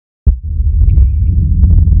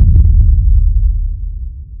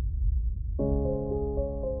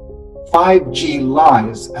5G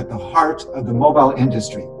lies at the heart of the mobile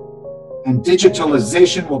industry, and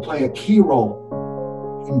digitalization will play a key role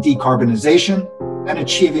in decarbonization and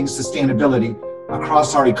achieving sustainability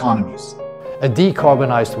across our economies. A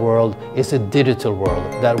decarbonized world is a digital world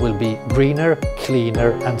that will be greener,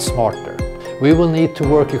 cleaner and smarter. We will need to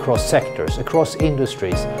work across sectors, across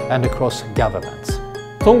industries and across governments.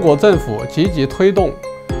 中国政府积极推动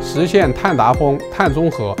实现碳达峰、碳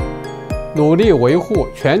中和，努力维护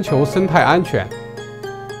全球生态安全。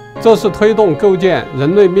这是推动构建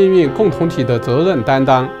人类命运共同体的责任担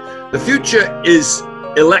当。The future is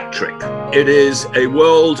electric. It is a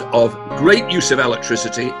world of great use of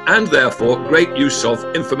electricity and therefore great use of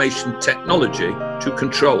information technology to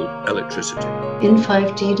control electricity. In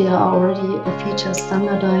 5G, there are already features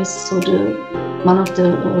standardized, so one of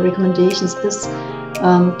the recommendations is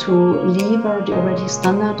to lever the already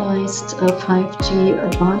standardized 5G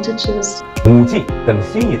advantages. 5G 等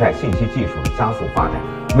新一代信息技术的加速发展，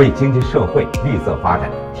为经济社会绿色发展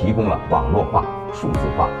提供了网络化、数字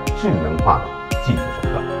化、智能化的技术手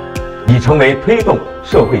段，已成为推动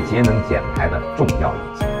社会节能减排的重要引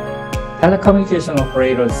擎。Telecommunication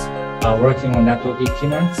operators are working on network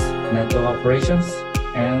equipment, network operations,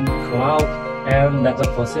 and cloud and network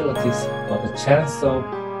facilities for the chance of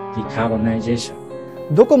decarbonization.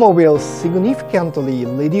 Docomo will significantly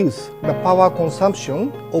reduce the power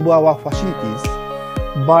consumption of our facilities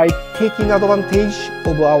by taking advantage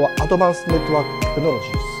of our advanced network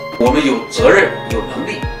technologies. 我们有责任、有能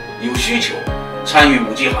力、有需求参与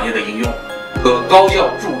5G 行业的应用，可高效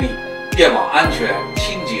助力电网安全、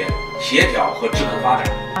清洁、协调和智能发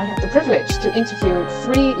展。I have the privilege to interview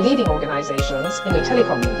 3 leading organizations in the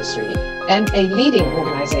telecom industry and a leading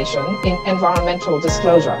organization in environmental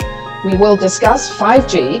disclosure. We will discuss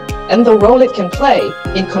 5G and the role it can play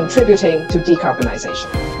in contributing to decarbonization.